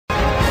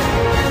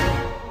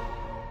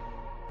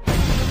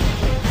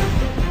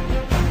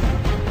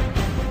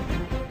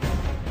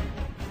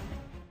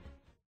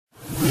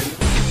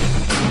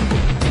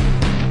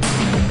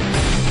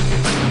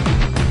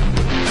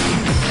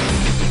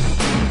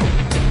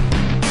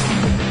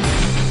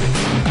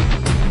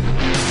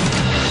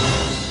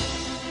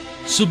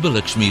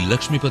Subbalakshmi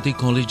Lakshmipati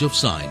College of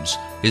Science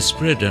is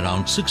spread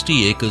around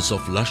 60 acres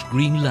of lush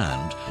green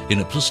land in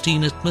a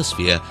pristine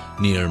atmosphere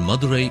near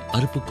Madurai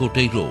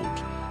Aruppukkottai Road,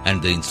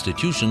 and the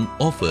institution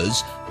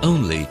offers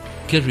only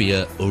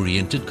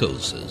career-oriented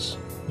courses.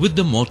 With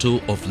the motto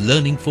of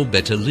learning for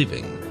better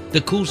living,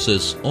 the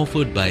courses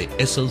offered by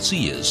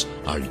SLCS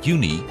are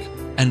unique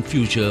and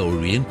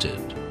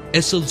future-oriented.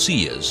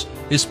 SLCS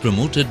is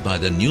promoted by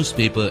the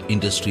newspaper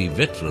industry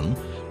veteran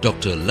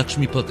Dr.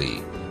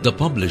 Lakshmipati, the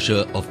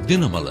publisher of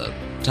Dinamalar,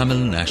 Tamil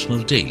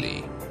National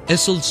Daily.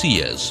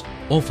 SLCS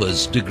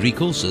offers degree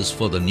courses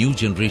for the new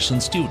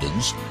generation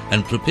students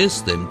and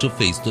prepares them to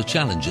face the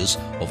challenges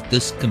of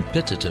this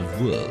competitive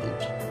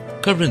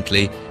world.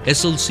 Currently,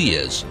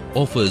 SLCS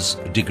offers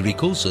degree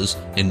courses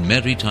in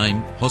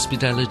Maritime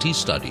Hospitality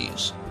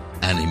Studies,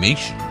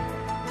 Animation,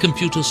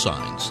 Computer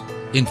Science,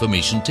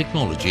 Information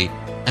Technology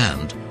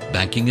and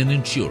Banking and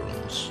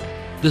Insurance.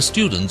 The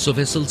students of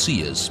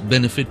SLCS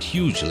benefit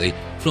hugely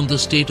from the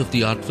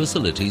state-of-the-art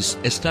facilities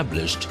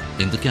established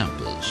in the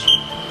campus.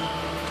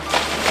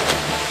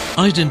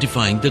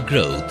 Identifying the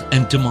growth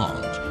and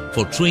demand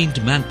for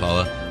trained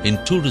manpower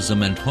in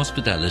tourism and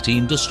hospitality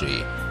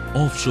industry,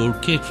 offshore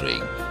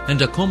catering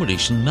and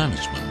accommodation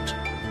management,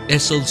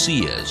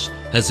 SLCS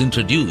has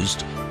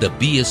introduced the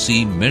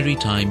B.sc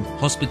Maritime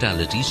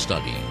Hospitality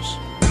Studies.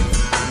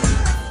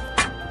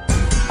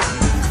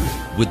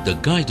 With the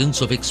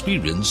guidance of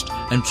experienced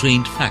and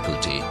trained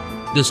faculty,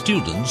 the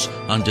students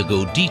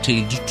undergo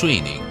detailed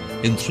training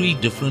in 3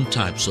 different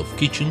types of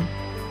kitchen,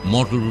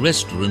 model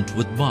restaurant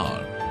with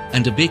bar,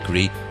 and a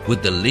bakery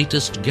with the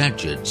latest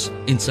gadgets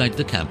inside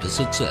the campus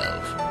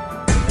itself.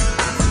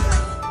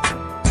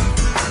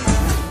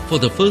 For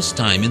the first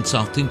time in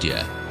South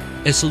India,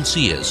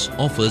 SLCS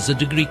offers a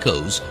degree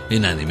course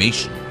in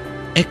animation.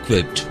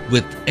 Equipped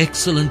with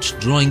excellent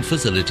drawing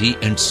facility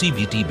and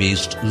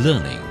CBT-based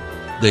learning,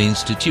 the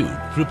institute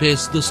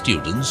prepares the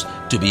students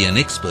to be an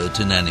expert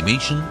in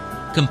animation,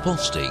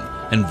 composting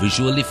and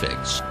visual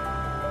effects.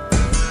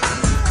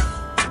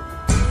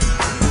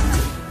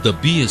 The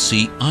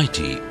B.sc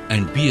IT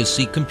and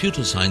B.sc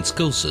Computer Science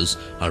courses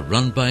are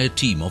run by a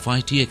team of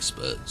IT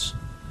experts.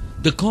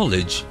 The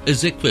college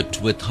is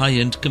equipped with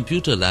high-end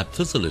computer lab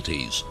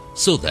facilities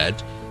so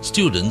that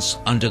students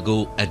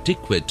undergo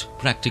adequate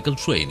practical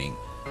training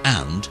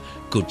and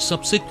could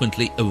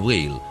subsequently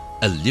avail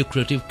a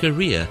lucrative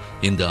career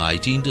in the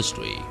IT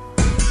industry.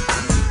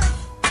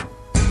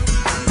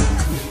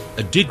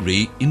 A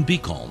degree in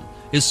BCom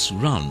is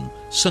run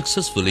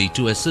successfully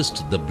to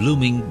assist the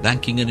blooming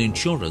banking and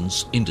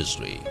insurance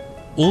industry.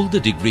 All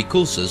the degree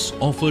courses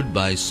offered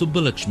by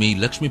Subbalakshmi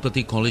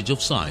Lakshmipati College of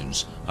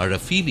Science are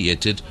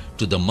affiliated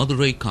to the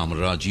Madurai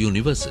Kamaraj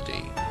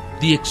University.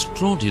 The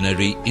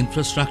extraordinary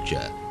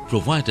infrastructure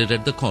provided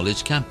at the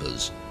college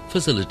campus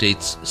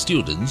facilitates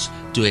students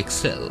to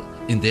excel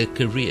in their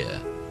career.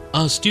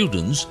 Our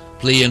students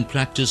play and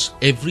practice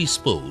every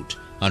sport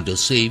under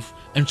safe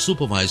and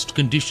supervised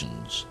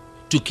conditions.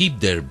 To keep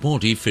their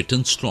body fit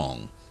and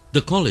strong,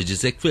 the college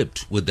is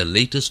equipped with the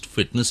latest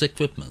fitness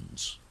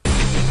equipments.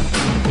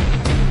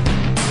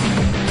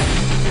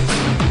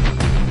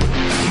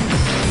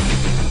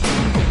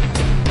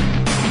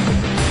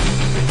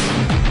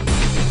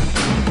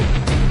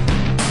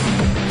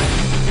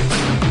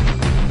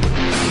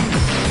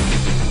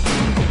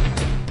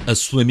 A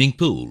swimming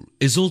pool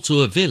is also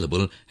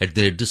available at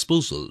their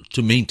disposal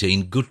to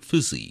maintain good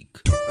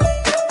physique.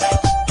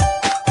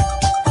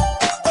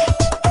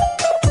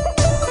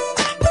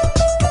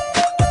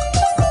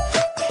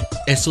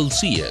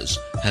 SLCS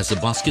has a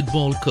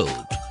basketball court,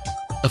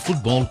 a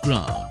football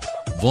ground,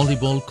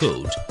 volleyball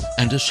court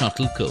and a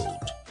shuttle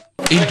court.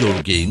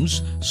 Indoor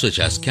games such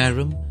as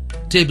carom,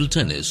 table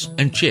tennis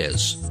and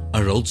chess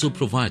are also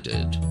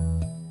provided.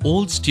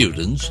 All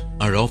students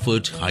are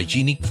offered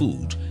hygienic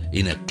food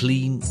in a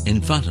clean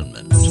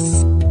environment.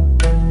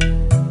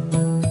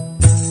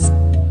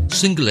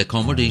 Single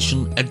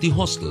accommodation at the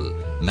hostel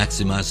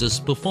maximizes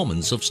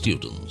performance of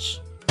students.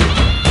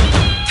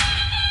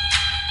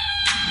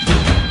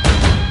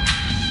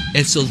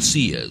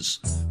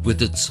 SLCS,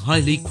 with its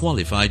highly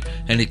qualified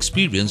and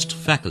experienced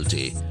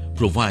faculty,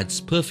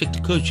 provides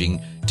perfect coaching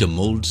to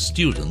mold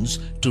students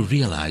to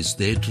realize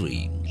their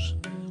dreams.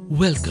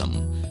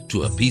 Welcome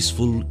to a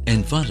peaceful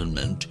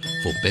environment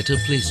for better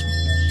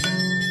placements.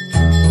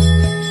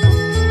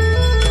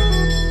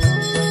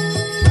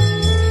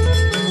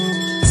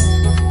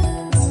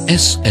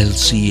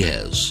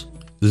 SLCS,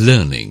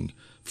 learning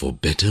for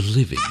better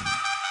living.